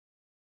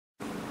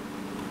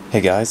Hey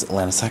guys,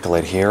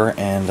 AtlantisAcolyte here,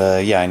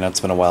 and yeah, I know it's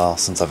been a while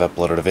since I've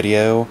uploaded a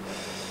video,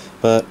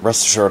 but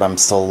rest assured I'm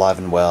still alive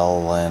and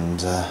well,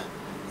 and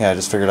yeah, I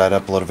just figured I'd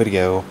upload a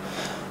video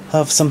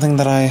of something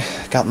that I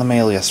got in the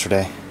mail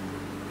yesterday.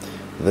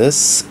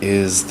 This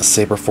is the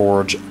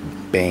Saberforge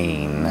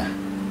Bane.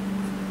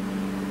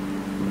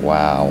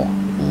 Wow,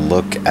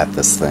 look at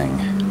this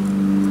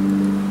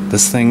thing.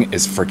 This thing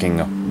is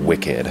freaking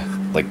wicked.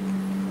 Like,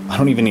 I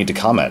don't even need to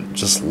comment,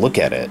 just look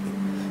at it.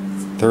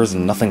 There's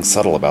nothing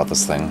subtle about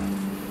this thing.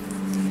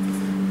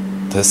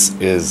 This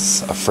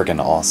is a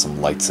friggin' awesome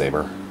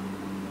lightsaber.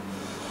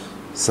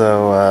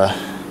 So,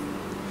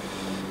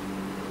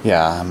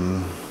 yeah,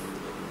 I'm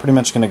pretty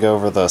much going to go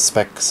over the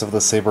specs of the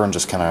saber and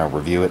just kind of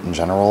review it in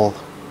general.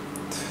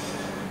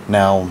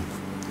 Now,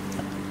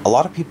 a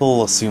lot of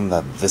people assume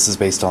that this is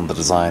based on the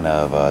design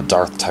of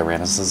Darth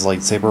Tyrannus'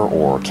 lightsaber,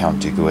 or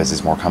Count Dooku as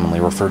he's more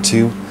commonly referred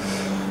to,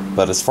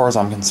 but as far as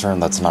I'm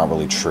concerned, that's not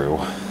really true.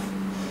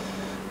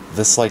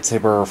 This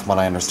lightsaber, from what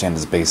I understand,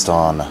 is based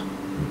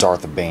on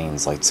Darth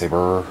Bane's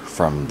lightsaber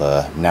from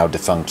the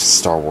now-defunct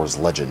Star Wars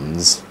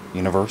Legends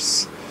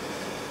universe.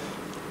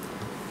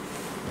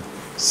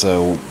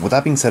 So, with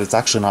that being said, it's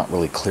actually not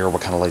really clear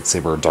what kind of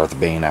lightsaber Darth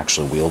Bane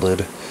actually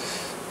wielded.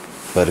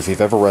 But if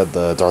you've ever read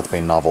the Darth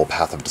Bane novel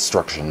Path of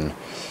Destruction,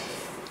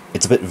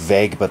 it's a bit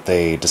vague, but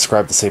they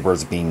describe the saber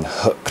as being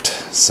hooked.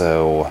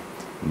 So,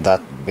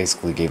 that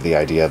basically gave the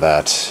idea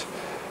that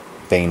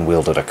Bane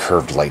wielded a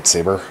curved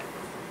lightsaber.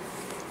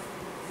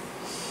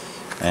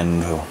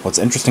 And what's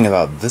interesting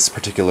about this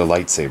particular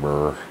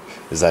lightsaber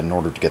is that in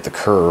order to get the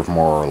curve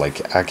more,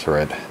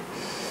 accurate,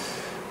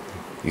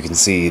 you can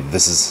see the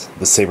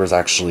saber is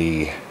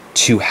actually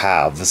two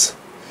halves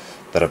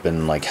that have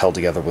been, held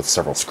together with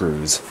several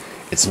screws.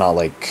 It's not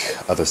like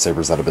other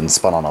sabers that have been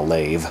spun on a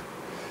lathe,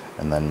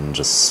 and then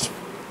just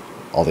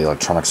all the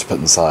electronics are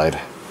put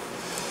inside.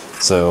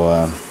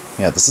 So,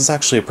 yeah, this is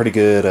actually a pretty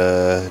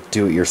good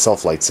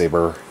do-it-yourself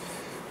lightsaber,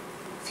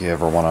 if you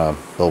ever want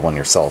to build one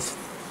yourself.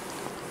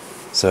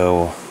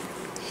 So,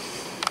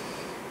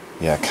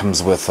 yeah, it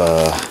comes with,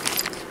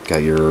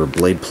 got your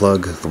blade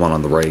plug, the one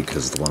on the right,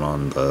 because the one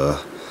on the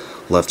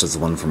left is the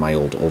one from my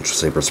old Ultra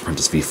Sabers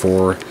Apprentice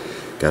V4.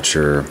 Got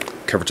your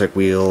CoverTech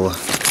wheel,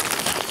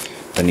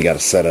 then you got a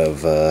set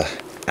of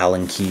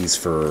Allen keys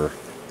for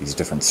these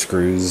different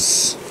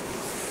screws.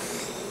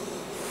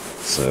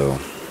 So,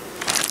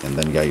 and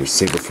then you got your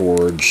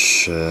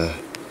Saberforge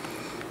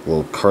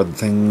little card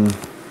thing.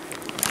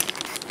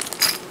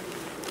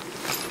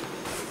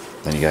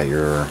 Then you got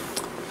your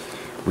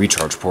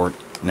recharge port.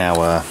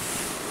 Now,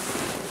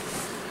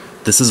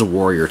 this is a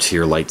warrior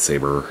tier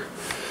lightsaber,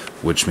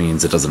 which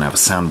means it doesn't have a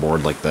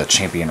soundboard like the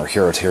champion or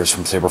hero tiers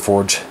from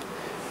Saberforge.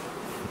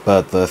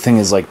 But the thing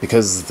is,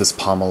 because this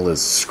pommel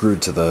is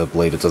screwed to the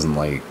blade, it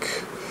doesn't,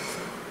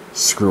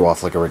 screw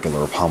off like a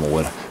regular pommel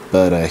would.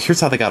 But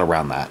here's how they got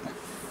around that.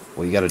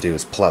 What you gotta do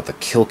is pull out the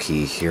kill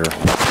key here.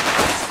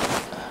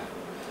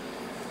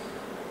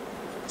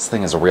 This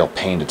thing is a real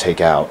pain to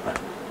take out.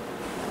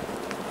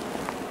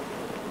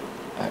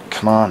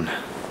 Come on.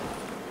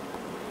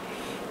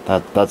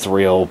 That's a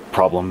real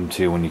problem,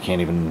 too, when you can't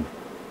even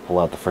pull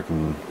out the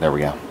frickin'... There we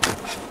go.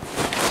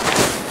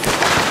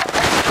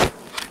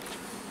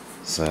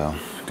 So,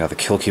 got the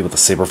kill key with the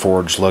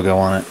Saberforge logo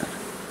on it.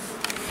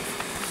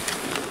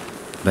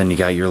 Then you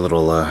got your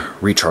little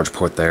recharge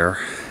port there.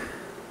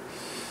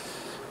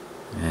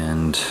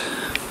 And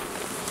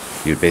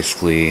you'd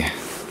basically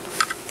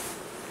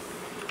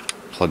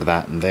plug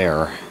that in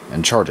there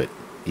and charge it,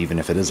 even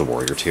if it is a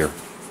warrior tier.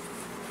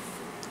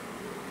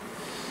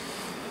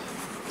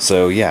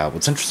 So yeah,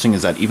 what's interesting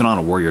is that even on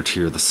a warrior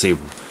tier,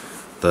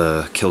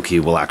 the kill key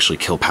will actually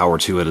kill power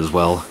to it as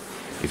well,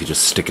 if you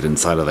just stick it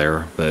inside of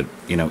there. But,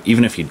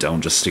 even if you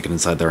don't just stick it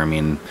inside there,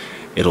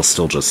 it'll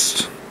still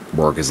just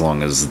work as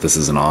long as this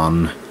isn't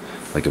on.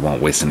 It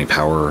won't waste any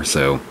power,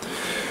 so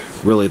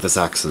really this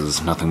acts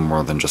as nothing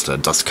more than just a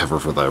dust cover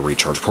for the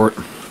recharge port.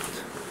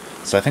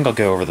 So I think I'll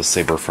go over the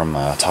saber from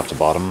top to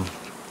bottom.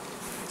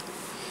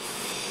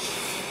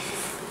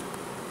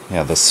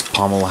 Yeah, this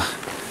pommel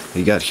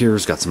you got here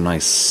has got some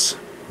nice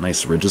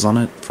ridges on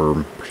it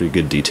for pretty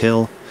good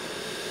detail.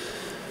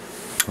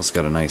 Also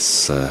got a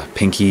nice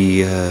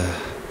pinky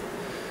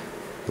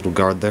little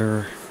guard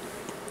there.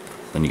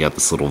 Then you got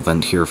this little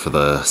vent here for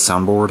the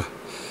soundboard,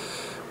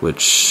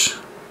 which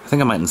I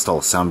think I might install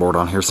a soundboard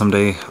on here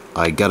someday.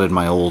 I gutted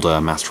my old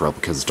Master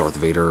Replica's Darth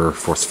Vader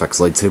Force Effects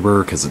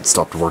lightsaber because it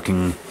stopped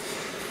working,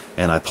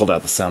 and I pulled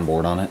out the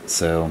soundboard on it.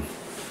 So,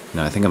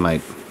 I think I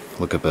might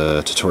look up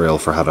a tutorial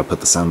for how to put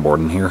the soundboard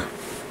in here.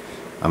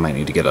 I might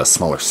need to get a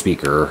smaller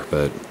speaker,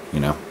 but,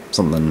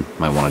 something I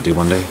might want to do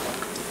one day.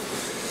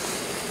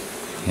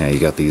 Yeah, you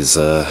got these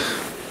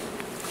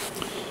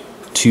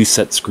two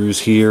set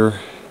screws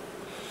here,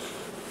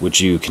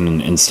 which you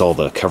can install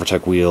the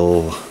CoverTech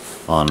wheel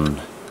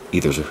on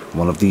either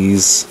one of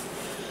these.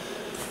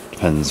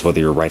 Depends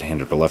whether you're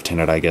right-handed or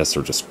left-handed, I guess,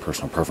 or just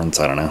personal preference,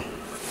 I don't know.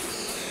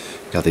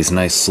 Got these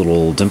nice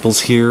little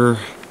dimples here.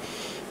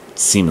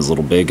 Seam is a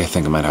little big, I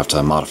think I might have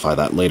to modify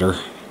that later.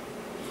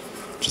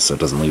 just so it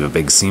doesn't leave a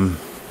big seam.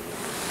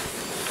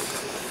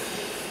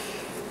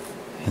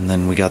 And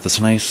then we got this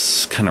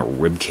nice kind of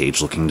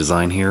ribcage looking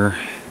design here.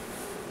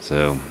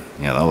 So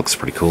yeah, that looks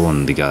pretty cool.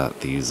 And they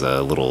got these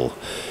little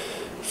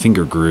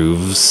finger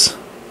grooves,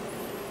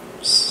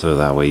 so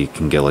that way you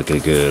can get like a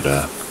good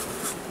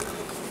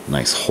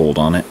nice hold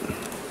on it.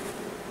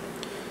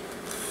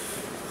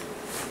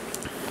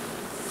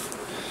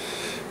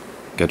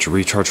 Got your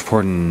recharge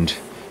port and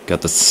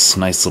got this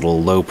nice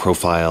little low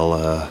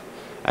profile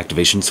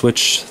activation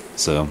switch,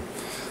 so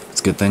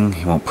it's a good thing.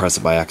 You won't press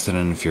it by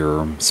accident if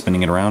you're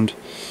spinning it around.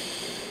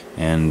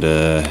 And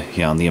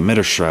yeah, on the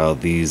emitter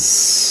shroud,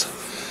 these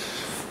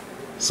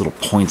little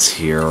points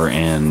here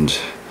and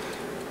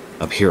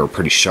up here are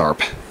pretty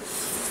sharp.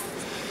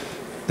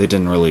 They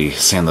didn't really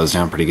sand those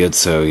down pretty good,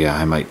 so yeah,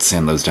 I might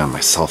sand those down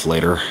myself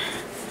later.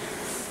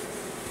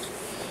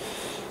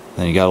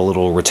 Then you got a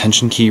little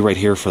retention key right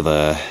here for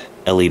the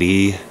LED,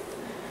 in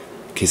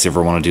case you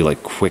ever want to do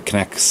like quick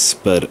connects.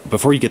 But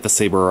before you get the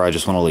Saber, I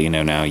just want to let you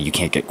know now, you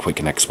can't get quick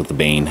connects with the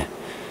Bane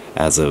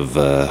as of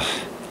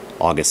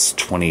August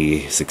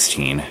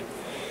 2016.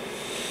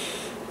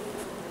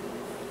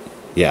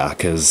 Yeah,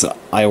 because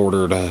I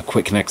ordered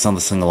quick connects on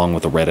this thing along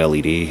with the red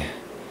LED.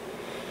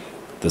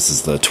 This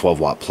is the 12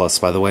 watt plus,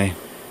 by the way.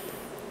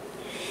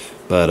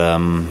 But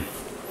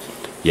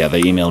yeah,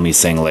 they emailed me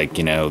saying like,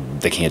 you know,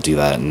 they can't do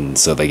that, and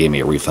so they gave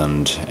me a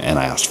refund, and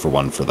I asked for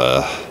one for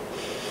the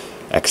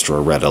extra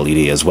red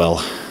LED as well.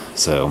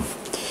 So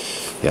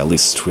yeah, at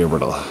least we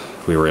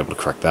were able to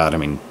correct that. I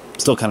mean,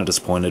 still kind of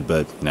disappointed,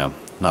 but you know,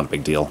 not a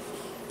big deal.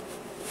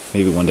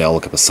 Maybe one day I'll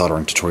look up a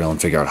soldering tutorial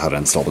and figure out how to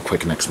install the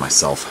quick connects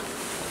myself.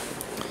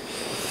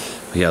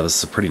 But yeah, this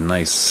is a pretty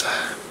nice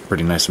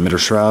emitter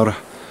shroud.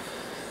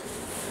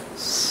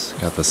 It's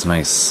got this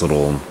nice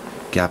little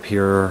gap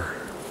here,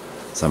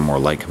 so more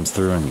light comes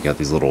through, and you got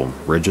these little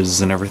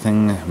ridges and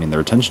everything. I mean, their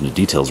attention to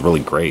detail is really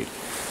great.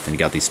 And you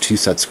got these 2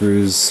 set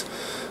screws.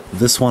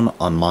 This one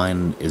on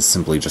mine is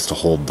simply just to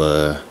hold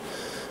the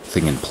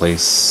thing in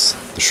place,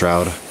 the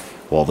shroud,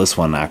 while this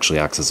one actually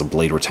acts as a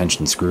blade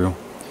retention screw.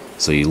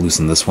 So you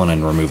loosen this one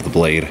and remove the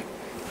blade.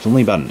 There's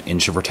only about 1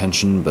 inch of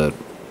retention, but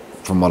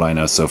from what I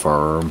know so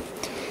far,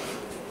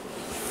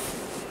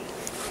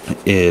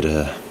 it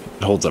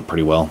holds up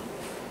pretty well.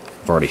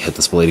 I've already hit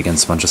this blade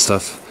against a bunch of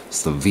stuff.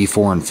 It's the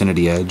V4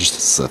 Infinity Edge.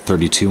 It's a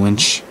 32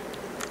 inch.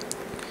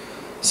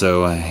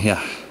 So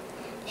yeah,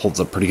 holds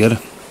up pretty good.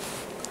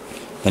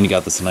 Then you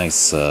got this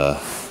nice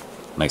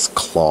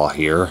claw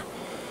here.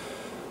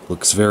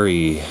 Looks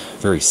very,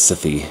 very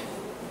Sithy.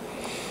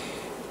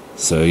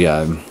 So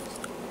yeah,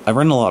 I've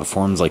read in a lot of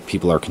forums like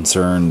people are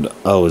concerned,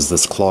 oh, is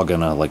this claw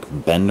gonna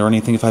like bend or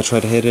anything if I try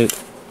to hit it?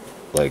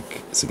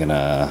 Like, is it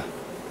gonna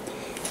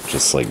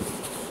just like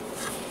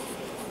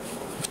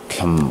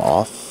come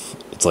off?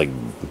 It's like,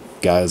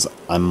 guys,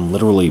 I'm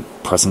literally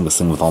pressing this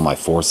thing with all my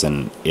force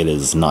and it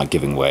is not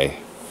giving way.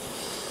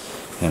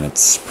 And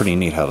it's pretty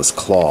neat how this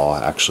claw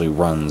actually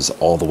runs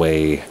all the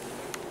way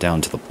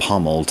down to the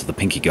pommel, to the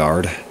pinky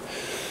guard.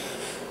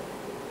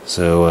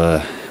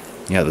 So,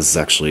 yeah, this is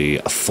actually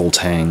a full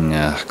tang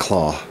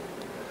claw.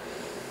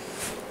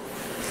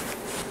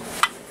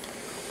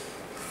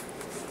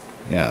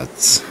 Yeah,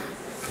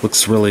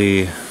 looks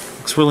really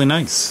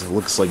nice. It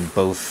looks like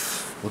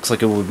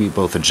it would be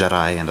both a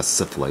Jedi and a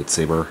Sith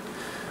lightsaber.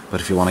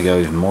 But if you want to go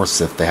even more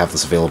Sith, they have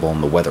this available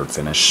in the weathered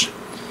finish.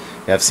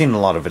 Yeah, I've seen a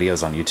lot of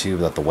videos on YouTube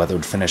that the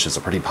weathered finish is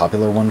a pretty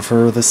popular one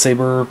for this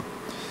saber.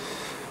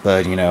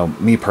 But, you know,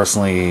 me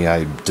personally,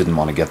 I didn't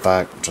want to get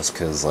that, just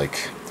because, like,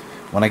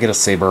 when I get a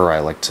saber, I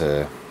like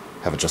to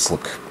have it just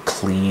look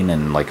clean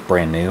and, like,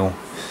 brand new.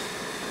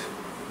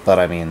 But,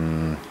 I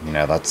mean, you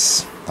know,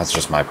 that's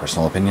just my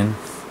personal opinion.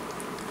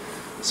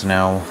 So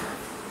now,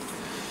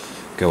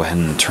 go ahead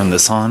and turn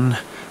this on.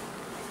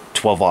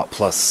 12 watt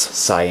plus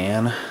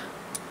Cyan.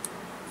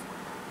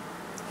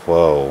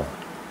 Whoa.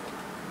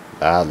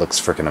 That looks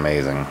frickin'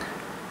 amazing.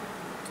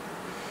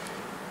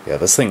 Yeah,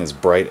 this thing is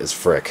bright as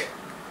frick.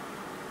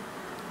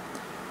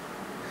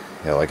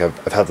 Yeah, like I've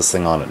had this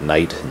thing on at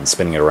night and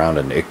spinning it around,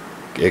 and it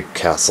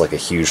casts like a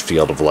huge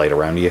field of light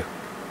around you.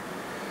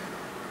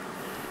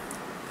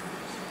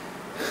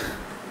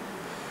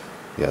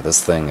 Yeah,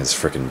 this thing is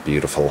frickin'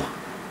 beautiful.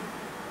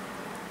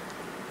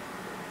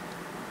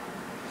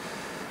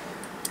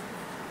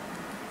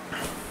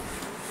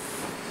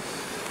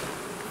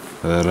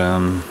 But,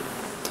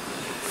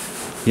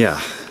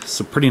 yeah, it's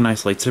a pretty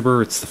nice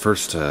lightsaber. It's the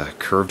first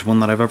curved one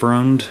that I've ever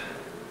owned.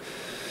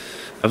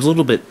 I was a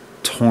little bit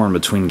torn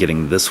between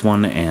getting this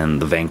one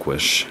and the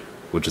Vanquish,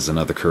 which is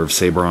another curved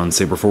saber on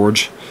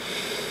Saberforge.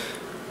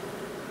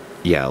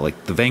 Yeah,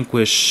 like, the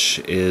Vanquish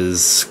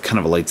is kind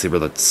of a lightsaber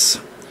that's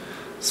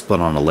split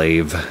on a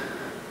lathe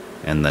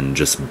and then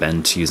just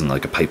bent using,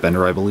 like, a pipe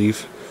bender, I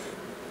believe.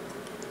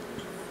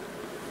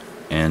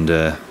 And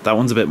that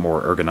one's a bit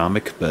more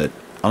ergonomic, but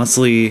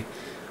honestly,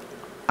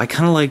 I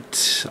kind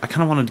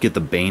of wanted to get the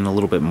Bane a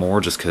little bit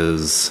more just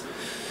because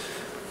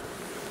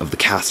of the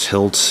cast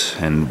hilt,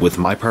 and with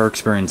my prior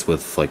experience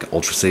with, like,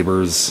 Ultra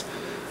Sabers,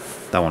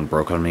 that one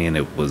broke on me, and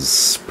it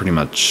was pretty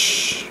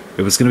much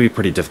it was going to be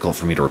pretty difficult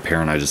for me to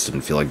repair, and I just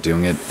didn't feel like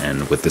doing it.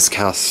 And with this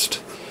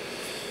cast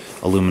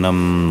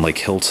aluminum like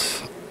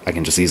hilt, I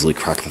can just easily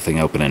crack the thing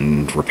open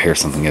and repair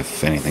something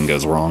if anything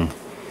goes wrong.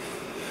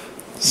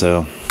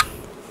 So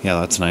yeah,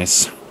 that's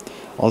nice.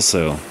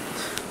 Also,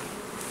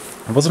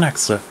 I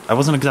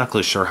wasn't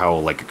exactly sure how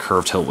like a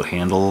curved hilt would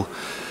handle,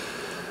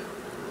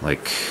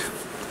 like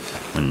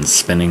when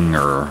spinning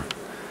or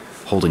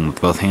holding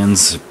with both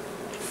hands.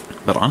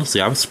 But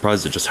honestly, I was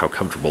surprised at just how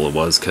comfortable it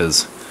was,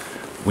 because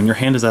when your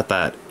hand is at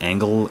that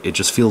angle, it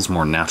just feels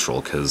more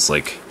natural, because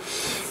like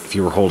if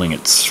you were holding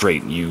it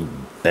straight, you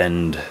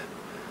bend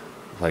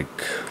like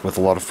with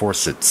a lot of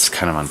force, it's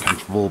kind of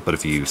uncomfortable. But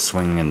if you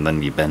swing and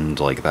then you bend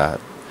like that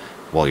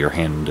while your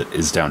hand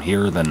is down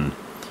here, then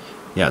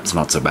yeah, it's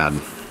not so bad.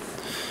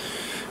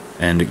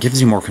 And it gives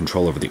you more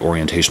control over the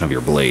orientation of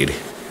your blade,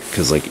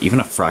 because like even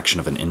a fraction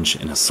of an inch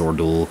in a sword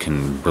duel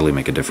can really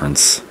make a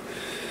difference.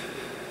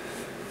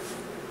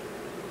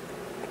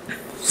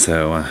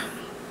 So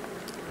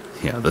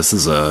yeah, this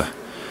is a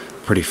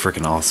pretty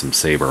freaking awesome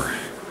saber.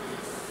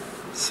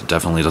 This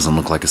definitely doesn't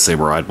look like a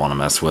saber I'd want to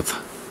mess with.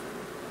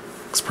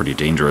 It's pretty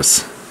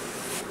dangerous.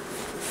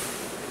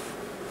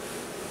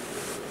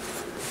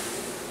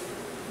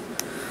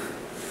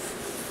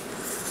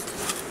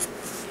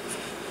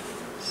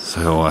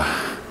 So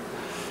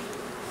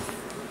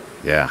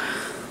yeah.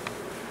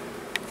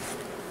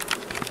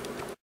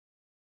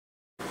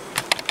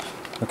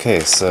 Okay,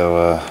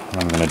 so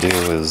what I'm gonna do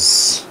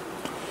is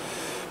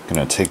I'm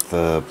gonna take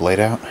the blade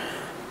out.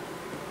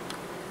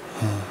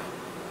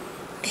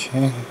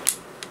 Okay.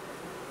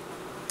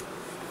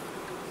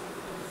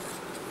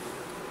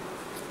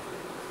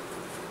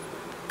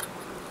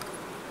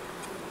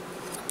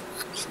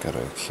 Just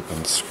gotta keep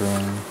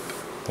unscrewing.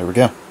 There we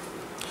go.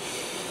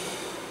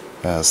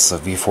 It's a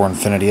V4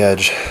 Infinity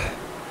Edge.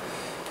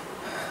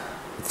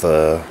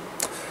 The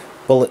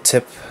bullet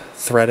tip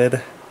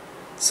threaded,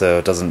 so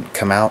it doesn't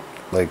come out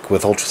like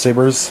with Ultra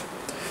Sabers.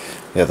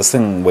 Yeah, this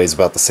thing weighs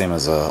about the same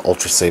as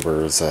Ultra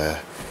Saber's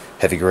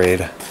heavy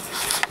grade.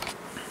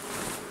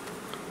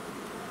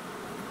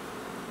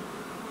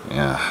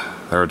 Yeah,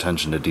 their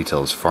attention to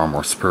detail is far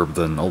more superb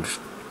than Ultra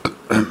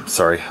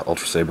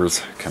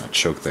Sabers. Kind of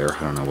choked there.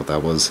 I don't know what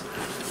that was.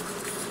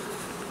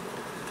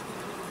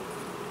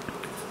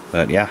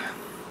 But yeah,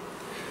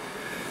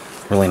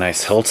 really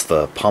nice hilt.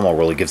 The pommel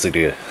really gives it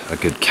a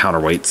good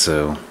counterweight,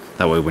 so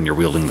that way when you're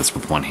wielding this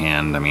with one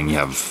hand, I mean, you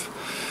have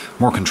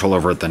more control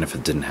over it than if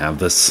it didn't have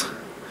this.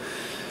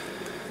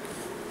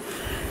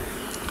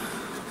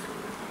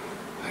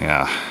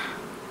 Yeah.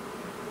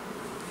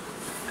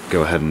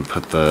 Go ahead and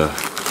put the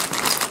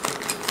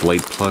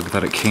blade plug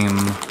that it came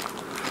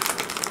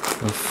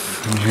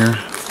with in here.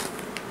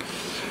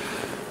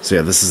 So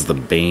yeah, this is the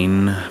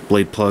Bane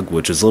blade plug,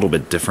 which is a little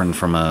bit different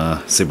from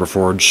a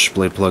Saberforge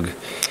blade plug,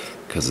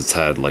 because it's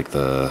had like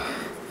the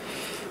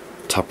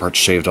top part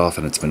shaved off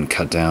and it's been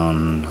cut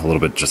down a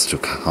little bit just to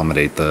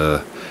accommodate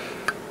the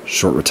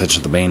short retention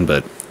of the Bane,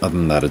 but other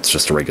than that, it's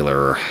just a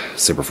regular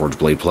Saberforge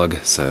blade plug,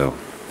 so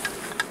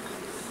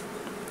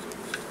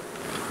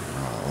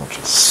I'll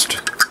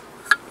just...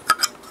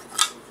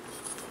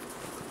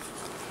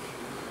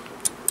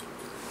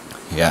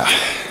 yeah.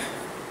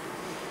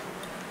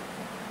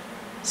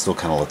 Still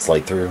kind of lets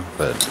light through,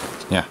 but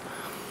yeah.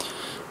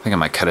 I think I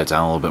might cut it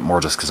down a little bit more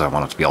just because I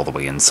want it to be all the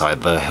way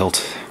inside the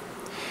hilt.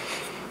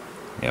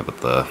 Yeah,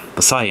 but the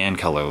cyan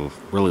color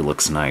really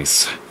looks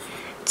nice.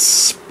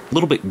 It's a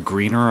little bit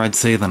greener, I'd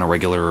say, than a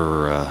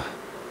regular,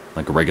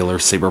 like a regular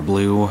saber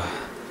blue.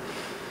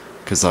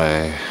 Because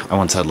I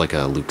once had like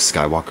a Luke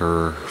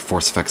Skywalker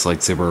Force Effects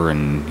lightsaber,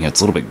 and yeah,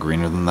 it's a little bit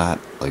greener than that.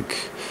 Like,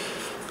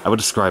 I would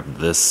describe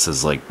this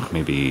as like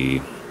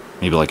maybe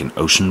like an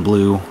ocean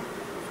blue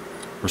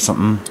or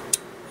something.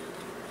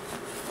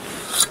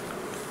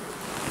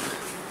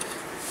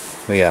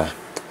 But yeah,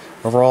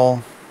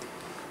 overall,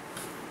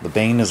 the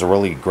Bane is a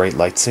really great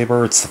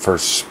lightsaber. It's the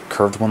first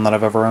curved one that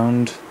I've ever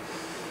owned.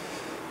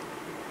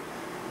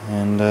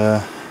 And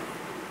yeah,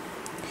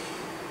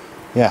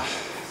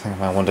 I think I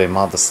might one day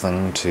mod this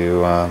thing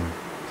to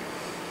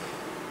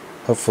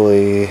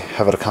hopefully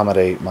have it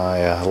accommodate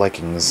my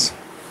likings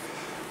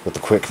with the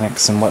quick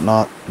nicks and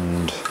whatnot,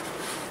 and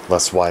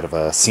less wide of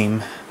a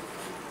seam.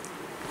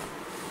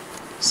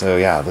 So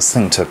yeah, this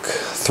thing took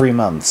 3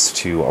 months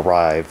to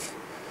arrive,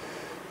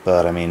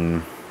 but I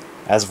mean,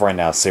 as of right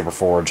now,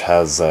 Saberforge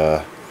has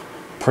a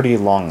pretty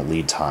long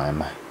lead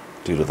time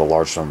due to the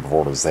large number of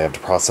orders they have to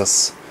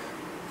process.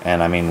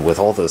 And I mean, with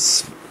all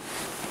this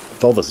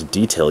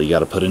detail you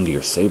gotta put into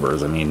your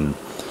sabers, I mean,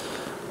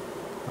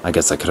 I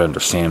guess I could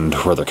understand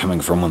where they're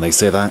coming from when they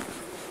say that.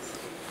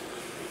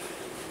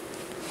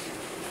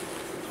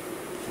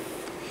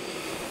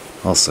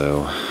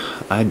 Also,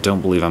 I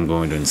don't believe I'm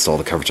going to install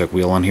the cover check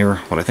wheel on here.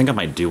 What I think I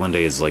might do one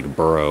day is like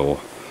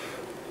burrow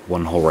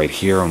one hole right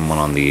here and one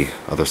on the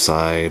other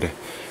side,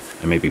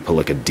 and maybe put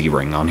like a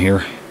D-ring on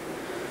here.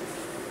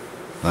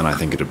 Then I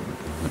think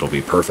it'll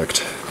be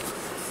perfect.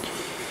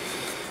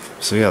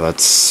 So yeah,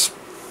 that's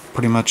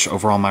pretty much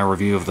overall my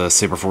review of the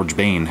Saberforge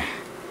Bane.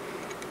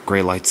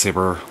 great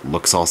lightsaber,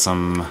 looks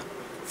awesome,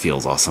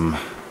 feels awesome.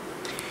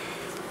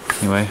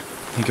 Anyway,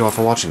 thank you all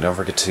for watching. Don't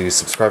forget to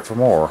subscribe for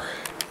more.